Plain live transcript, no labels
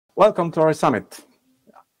Welcome to Ory Summit.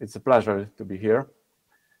 It's a pleasure to be here.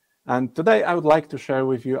 And today I would like to share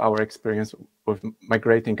with you our experience with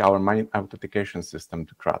migrating our main authentication system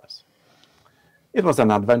to Kratos. It was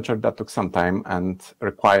an adventure that took some time and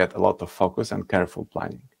required a lot of focus and careful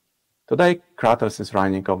planning. Today, Kratos is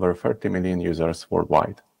running over 30 million users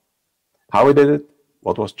worldwide. How we did it?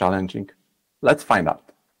 What was challenging? Let's find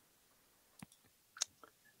out.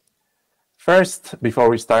 First, before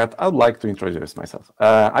we start, I would like to introduce myself.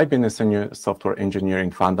 I've been a senior software engineer in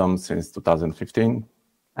Fandom since 2015,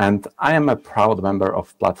 and I am a proud member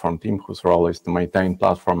of platform team whose role is to maintain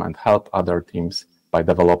platform and help other teams by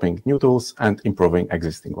developing new tools and improving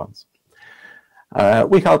existing ones.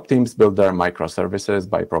 We help teams build their microservices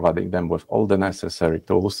by providing them with all the necessary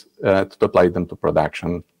tools to apply them to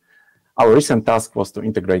production. Our recent task was to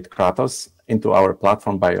integrate Kratos into our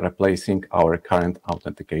platform by replacing our current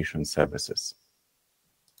authentication services.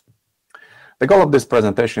 The goal of this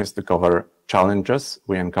presentation is to cover challenges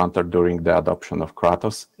we encountered during the adoption of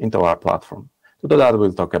Kratos into our platform. To do that,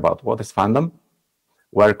 we'll talk about what is Fandom,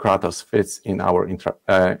 where Kratos fits in our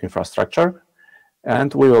infrastructure,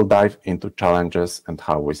 and we will dive into challenges and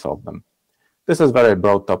how we solve them. This is a very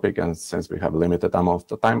broad topic, and since we have limited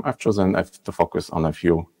amount of time, I've chosen to focus on a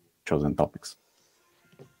few chosen topics.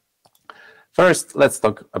 First, let's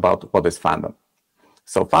talk about what is Fandom.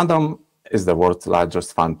 So Fandom is the world's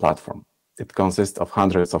largest fan platform. It consists of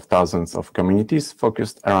hundreds of thousands of communities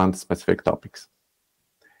focused around specific topics.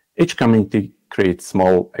 Each community creates a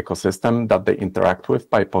small ecosystem that they interact with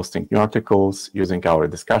by posting new articles, using our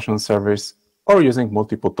discussion service, or using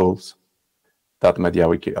multiple tools that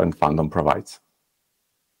Mediawiki and Fandom provides.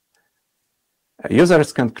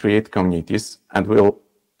 Users can create communities at will,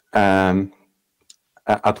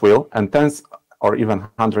 and tens or even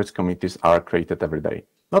hundreds of communities are created every day.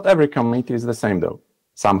 Not every community is the same, though.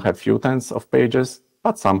 Some have few tens of pages,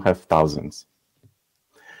 but some have thousands.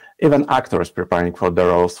 Even actors preparing for their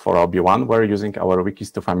roles for Obi-Wan were using our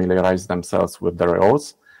wikis to familiarize themselves with their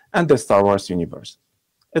roles and the Star Wars universe.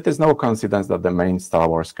 It is no coincidence that the main Star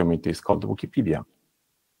Wars community is called Wikipedia.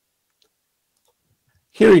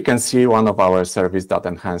 Here you can see one of our services that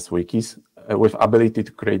enhance wikis with ability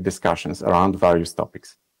to create discussions around various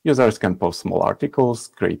topics. Users can post small articles,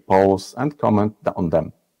 create polls, and comment on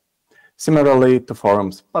them. Similarly to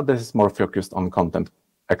forums, but this is more focused on content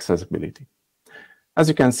accessibility. As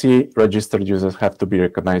you can see, registered users have to be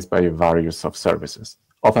recognized by various of services,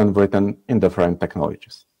 often written in different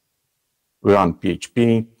technologies. We run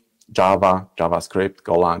PHP, Java, JavaScript,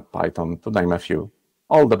 Golang, Python, to name a few,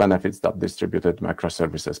 all the benefits that distributed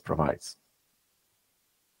microservices provides.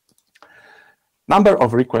 Number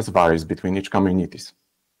of requests varies between each communities.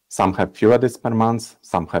 Some have few edits per month,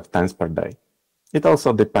 some have tens per day. It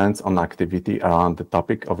also depends on activity around the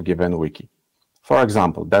topic of given wiki. For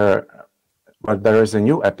example, where there is a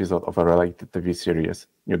new episode of a related TV series,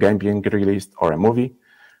 new game being released, or a movie,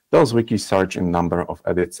 those wikis surge in number of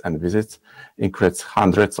edits and visits increase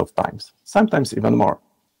hundreds of times, sometimes even more.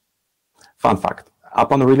 Fun fact,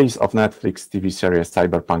 upon release of Netflix TV series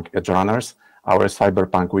Cyberpunk Edge Runners, our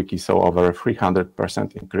Cyberpunk wiki saw over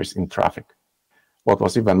 300% increase in traffic. What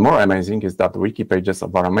was even more amazing is that the wiki pages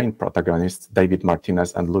of our main protagonists, David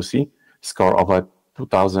Martinez and Lucy, score over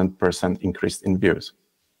 2,000% increase in views.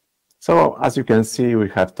 So, as you can see, we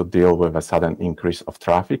have to deal with a sudden increase of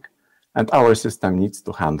traffic, and our system needs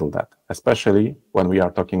to handle that, especially when we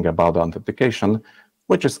are talking about authentication,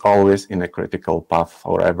 which is always in a critical path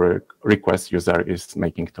for every request user is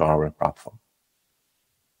making to our platform.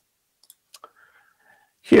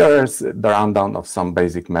 Here is the rundown of some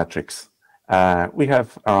basic metrics. We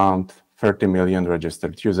have around 30 million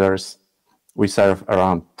registered users. We serve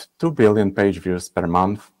around 2 billion page views per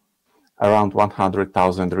month. Around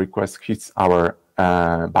 100,000 requests hits our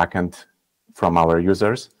backend from our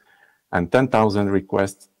users, and 10,000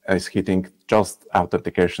 requests is hitting just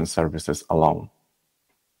authentication services alone.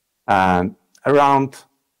 And around,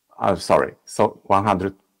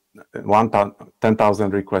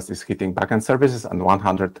 10,000 requests is hitting backend services, and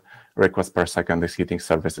 100 requests per second is hitting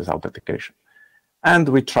services authentication. And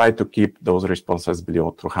we try to keep those responses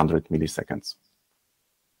below 200 milliseconds.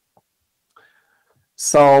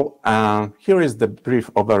 So here is the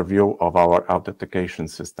brief overview of our authentication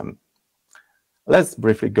system. Let's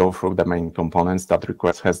briefly go through the main components that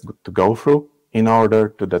request has to go through in order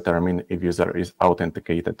to determine if user is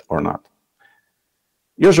authenticated or not.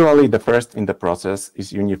 Usually, the first in the process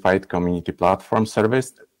is Unified Community Platform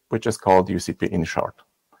Service, which is called UCP in short.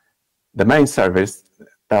 The main service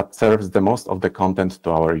that serves the most of the content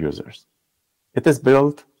to our users. It is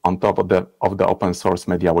built on top of the open source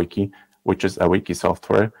Mediawiki, which is a wiki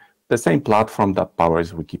software the same platform that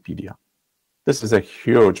powers Wikipedia. This is a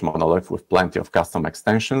huge monolith with plenty of custom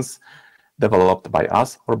extensions developed by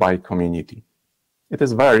us or by community. It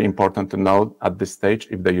is very important to know at this stage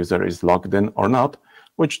if the user is logged in or not,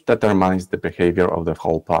 which determines the behavior of the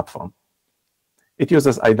whole platform. It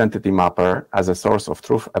uses Identity Mapper as a source of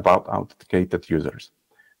truth about authenticated users.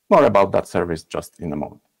 More about that service just in a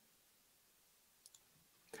moment.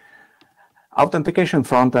 Authentication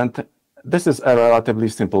frontend. This is a relatively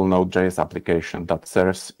simple Node.js application that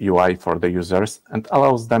serves UI for the users and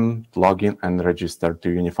allows them to log in and register to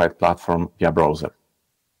a unified platform via browser.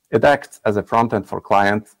 It acts as a frontend for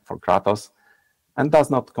client, for Kratos, and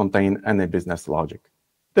does not contain any business logic.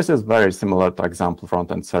 This is very similar to example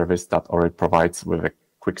frontend service that Ory provides with a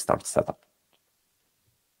quick start setup.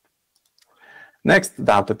 Next,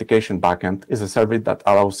 the authentication backend is a service that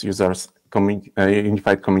allows users a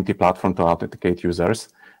unified community platform to authenticate users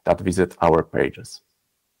that visit our pages.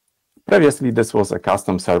 Previously, this was a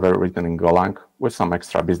custom server written in Golang with some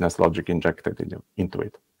extra business logic injected into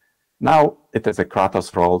it. Now, it is a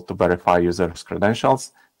Kratos role to verify users'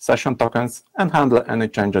 credentials, session tokens, and handle any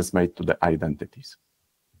changes made to the identities.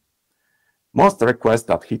 Most requests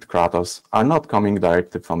that hit Kratos are not coming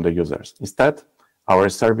directly from the users. Instead, our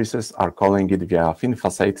services are calling it via a thin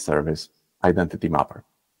facade service, Identity Mapper.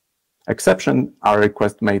 Exceptions are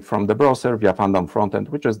requests made from the browser via Fandom frontend,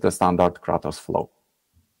 which is the standard Kratos flow.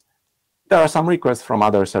 There are some requests from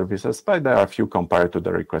other services, but there are few compared to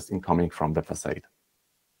the requests incoming from the facade.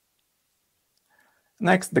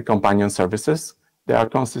 Next, the companion services. They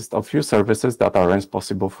consist of few services that are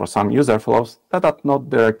responsible for some user flows that are not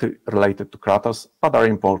directly related to Kratos, but are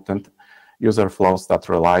important user flows that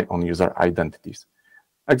rely on user identities.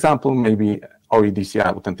 Example may be OEDC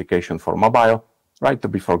authentication for mobile, right to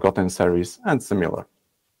be forgotten service, and similar.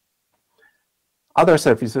 Other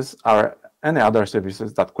services are any other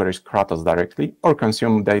services that queries Kratos directly or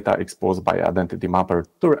consume data exposed by Identity Mapper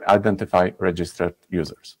to identify registered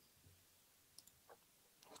users.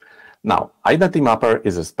 Now, Identity Mapper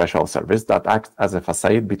is a special service that acts as a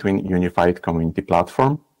facade between unified community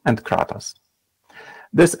platform and Kratos.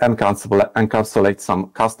 This encapsulates some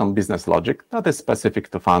custom business logic that is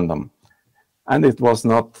specific to Fandom, and it was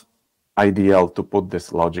not ideal to put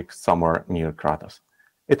this logic somewhere near Kratos.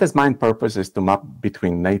 Its main purpose is to map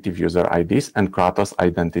between native user IDs and Kratos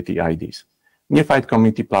identity IDs. Unified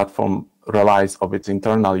community platform relies on its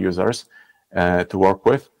internal users to work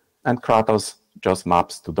with, and Kratos just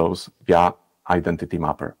maps to those via Identity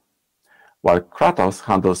Mapper. While Kratos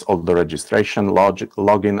handles all the registration,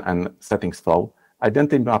 login, and settings flow,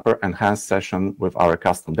 Identity Mapper enhances session with our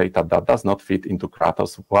custom data that does not fit into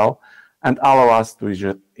Kratos well and allow us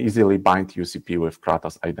to easily bind UCP with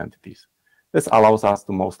Kratos identities. This allows us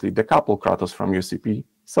to mostly decouple Kratos from UCP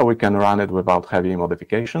so we can run it without heavy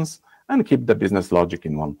modifications and keep the business logic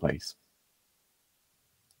in one place.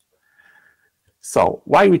 So,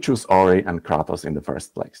 why we choose Ory and Kratos in the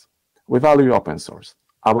first place? We value open source.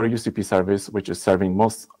 Our UCP service, which is serving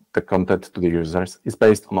most of the content to the users, is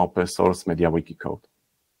based on open source Mediawiki code.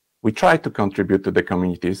 We try to contribute to the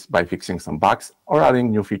communities by fixing some bugs or adding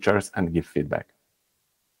new features and give feedback.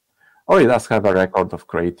 Ory does have a record of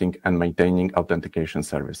creating and maintaining authentication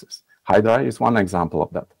services. Hydra is one example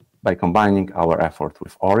of that. By combining our effort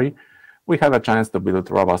with Ory, we have a chance to build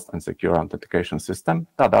a robust and secure authentication system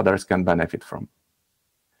that others can benefit from.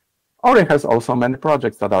 Ory has also many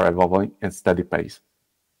projects that are evolving at steady pace.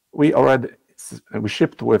 We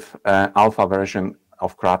shipped with an alpha version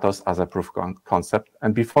of Kratos as a proof concept,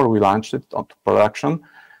 and before we launched it onto production,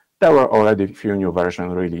 there were already a few new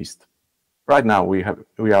versions released. Right now, we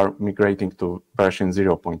are migrating to version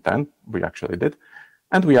 0.10. We actually did,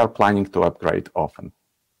 and we are planning to upgrade often.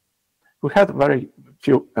 We have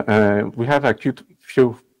a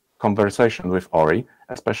few conversations with Ory,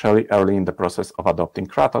 especially early in the process of adopting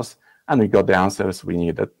Kratos, and we got the answers we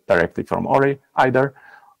needed directly from Ory, either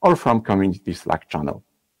or from community Slack channel,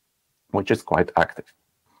 which is quite active.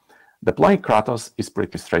 Deploying Kratos is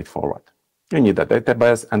pretty straightforward. You need a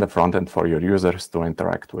database and a frontend for your users to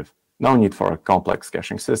interact with. No need for complex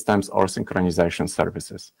caching systems or synchronization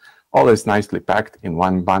services. All is nicely packed in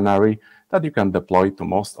one binary that you can deploy to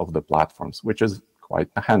most of the platforms, which is quite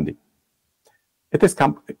handy. It is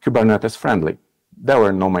Kubernetes friendly. There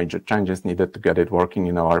were no major changes needed to get it working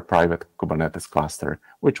in our private Kubernetes cluster,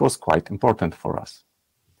 which was quite important for us.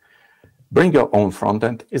 Bring your own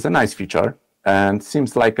frontend is a nice feature and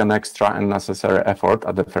seems like an extra and necessary effort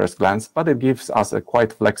at the first glance, but it gives us a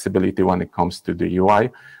quite flexibility when it comes to the UI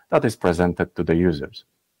that is presented to the users.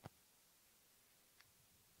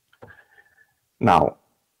 Now,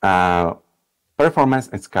 performance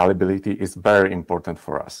and scalability is very important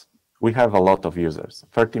for us. we have a lot of users,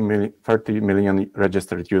 30 million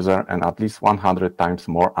registered users and at least 100 times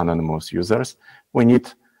more anonymous users. We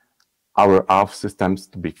need our auth systems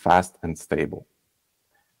to be fast and stable.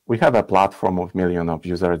 We have a platform of millions of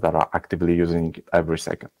users that are actively using it every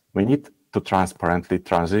second. We need to transparently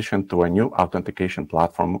transition to a new authentication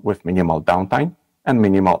platform with minimal downtime and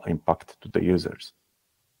minimal impact to the users.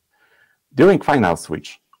 During final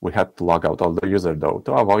switch, we had to log out all the user though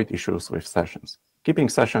to avoid issues with sessions. Keeping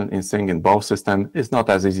sessions in sync in both systems is not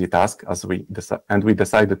as easy task as we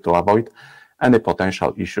decided to avoid any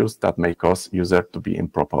potential issues that may cause user to be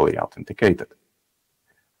improperly authenticated.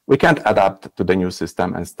 We can't adapt to the new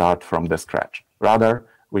system and start from the scratch. Rather,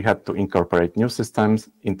 we had to incorporate new systems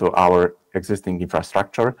into our existing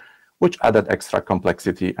infrastructure, which added extra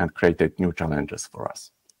complexity and created new challenges for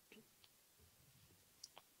us.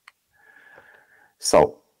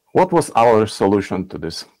 So, what was our solution to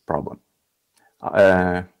this problem?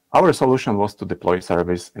 Our solution was to deploy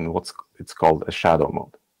service in it's called a shadow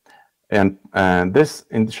mode. And this,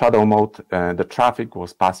 in shadow mode, the traffic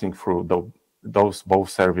was passing through those both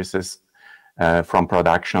services from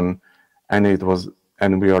production,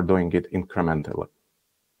 and we are doing it incrementally.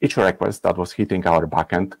 Each request that was hitting our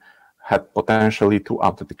backend had potentially two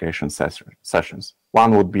authentication sessions.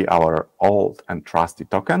 One would be our old and trusty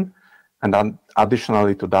token, and then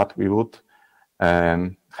additionally to that, we would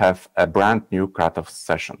have a brand new Kratos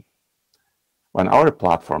session. When our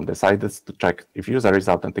platform decided to check if user is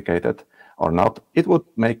authenticated or not, it would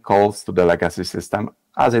make calls to the legacy system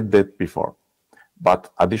as it did before.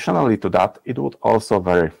 But additionally to that, it would also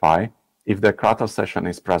verify if the Kratos session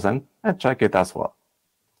is present and check it as well.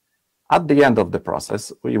 At the end of the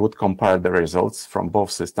process, we would compare the results from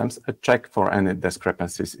both systems and check for any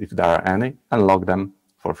discrepancies if there are any and log them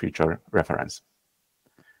for future reference.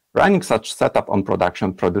 Running such setup on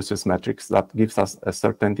production produces metrics that gives us a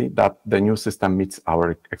certainty that the new system meets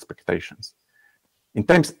our expectations. In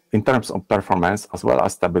terms of performance, as well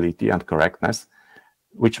as stability and correctness,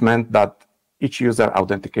 which meant that each user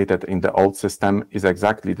authenticated in the old system is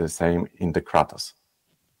exactly the same in the Kratos.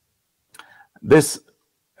 This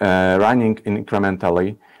running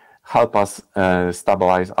incrementally helped us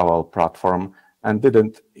stabilize our platform and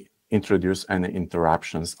didn't introduce any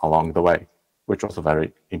interruptions along the way, which was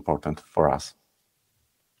very important for us.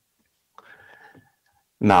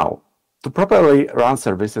 Now, to properly run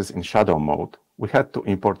services in shadow mode, we had to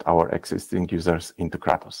import our existing users into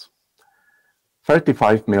Kratos.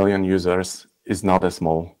 35 million users is not a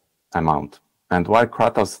small amount. And while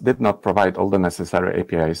Kratos did not provide all the necessary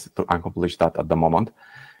APIs to accomplish that at the moment,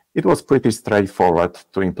 it was pretty straightforward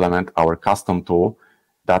to implement our custom tool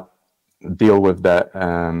that deal with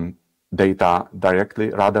the data directly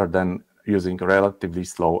rather than using relatively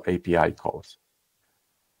slow API calls.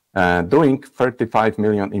 Doing 35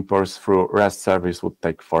 million imports through REST service would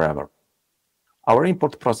take forever. Our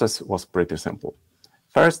import process was pretty simple.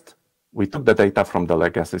 First, we took the data from the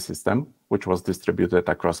legacy system, which was distributed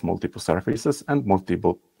across multiple services and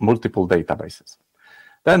multiple databases.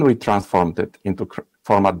 Then we transformed it into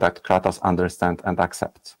format that Kratos understands and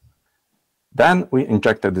accepts. Then we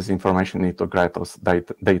injected this information into Kratos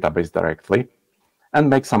database directly and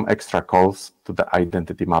make some extra calls to the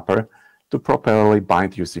identity mapper to properly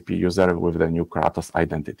bind UCP user with the new Kratos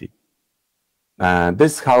identity.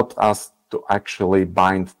 This helped us to actually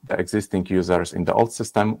bind the existing users in the old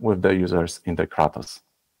system with the users in the Kratos.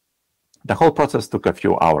 The whole process took a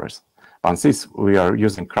few hours, but since we are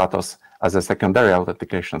using Kratos as a secondary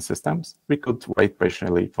authentication system, we could wait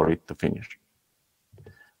patiently for it to finish.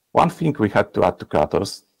 One thing we had to add to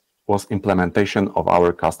Kratos was implementation of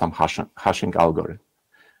our custom hashing algorithm.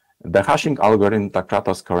 The hashing algorithm that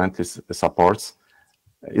Kratos currently supports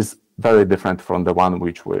is very different from the one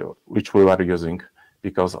which we were using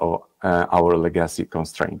because of our legacy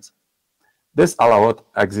constraints. This allowed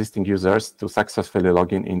existing users to successfully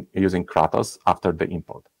log in using Kratos after the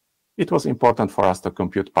import. It was important for us to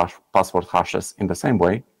compute password hashes in the same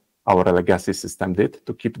way our legacy system did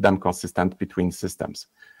to keep them consistent between systems,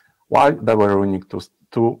 while they were running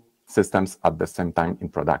two systems at the same time in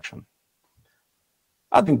production.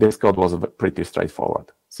 Adding this code was pretty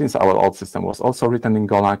straightforward. Since our old system was also written in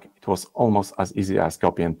Golang, it was almost as easy as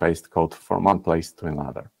copy and paste code from one place to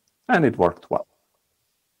another, and it worked well.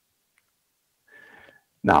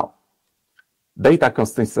 Now, data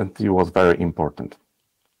consistency was very important.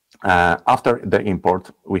 After the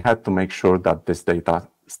import, we had to make sure that this data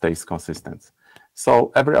stays consistent.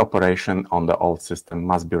 So every operation on the old system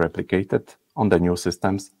must be replicated on the new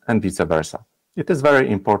systems and vice versa. It is very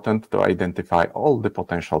important to identify all the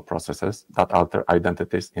potential processes that alter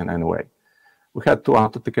identities in any way. We had two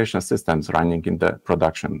authentication systems running in the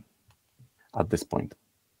production at this point.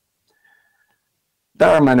 There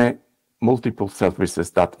are many multiple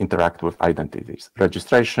services that interact with identities: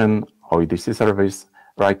 registration, OEDC service,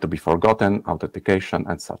 right to be forgotten, authentication,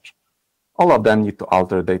 and such. All of them need to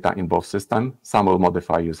alter data in both systems. Some will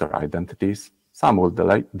modify user identities, some will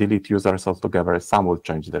delete users altogether, some will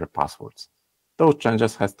change their passwords. Those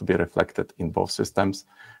changes have to be reflected in both systems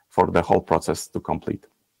for the whole process to complete.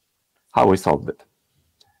 How we solved it?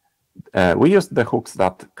 We used the hooks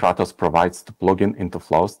that Kratos provides to plug into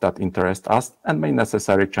flows that interest us and made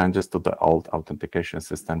necessary changes to the old authentication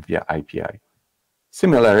system via API.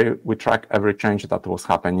 Similarly, we track every change that was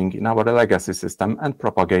happening in our legacy system and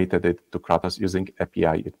propagated it to Kratos using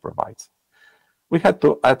API it provides. We had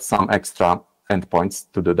to add some extra endpoints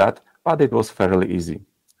to do that, but it was fairly easy.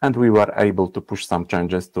 And we were able to push some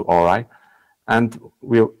changes to Ory, and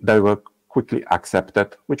they were quickly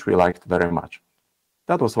accepted, which we liked very much.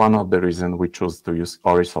 That was one of the reasons we chose to use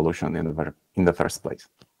Ory solution in the first place.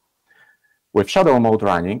 With shadow mode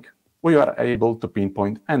running, we were able to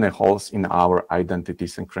pinpoint any holes in our identity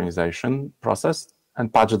synchronization process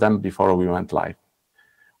and patch them before we went live.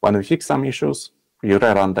 When we fixed some issues, we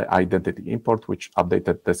rerun the identity import, which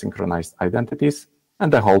updated the synchronized identities,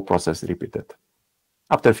 and the whole process repeated.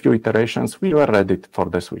 After a few iterations, we were ready for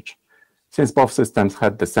the switch. Since both systems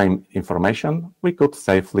had the same information, we could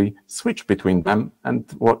safely switch between them and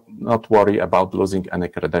not worry about losing any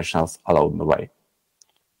credentials along the way.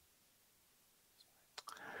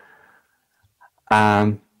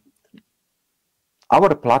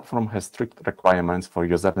 Our platform has strict requirements for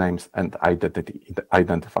usernames and identity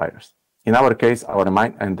identifiers. In our case, our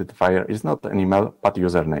main identifier is not an email, but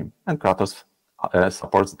username, and Kratos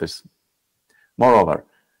supports this. Moreover,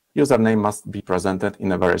 username must be presented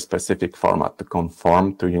in a very specific format to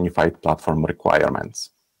conform to unified platform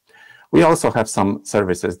requirements. We also have some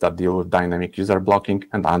services that deal with dynamic user blocking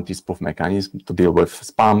and anti-spoof mechanism to deal with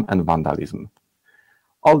spam and vandalism.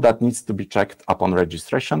 All that needs to be checked upon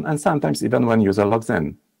registration and sometimes even when user logs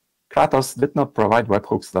in. Kratos did not provide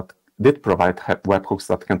webhooks that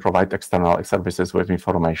can provide external services with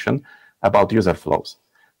information about user flows,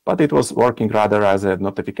 but it was working rather as a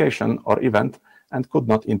notification or event and could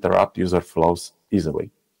not interrupt user flows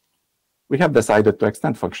easily. We have decided to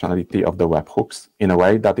extend functionality of the webhooks in a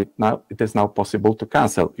way that it is now possible to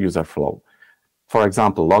cancel user flow. For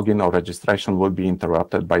example, login or registration will be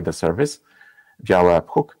interrupted by the service via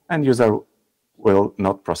webhook, and user will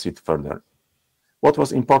not proceed further. What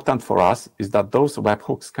was important for us is that those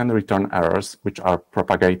webhooks can return errors, which are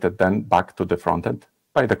propagated then back to the frontend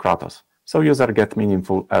by the Kratos, so user get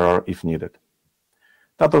meaningful error if needed.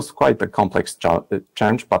 That was quite a complex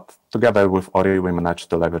change, but together with Ory, we managed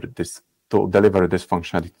to deliver this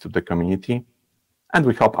functionality to the community, and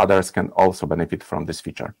we hope others can also benefit from this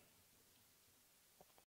feature.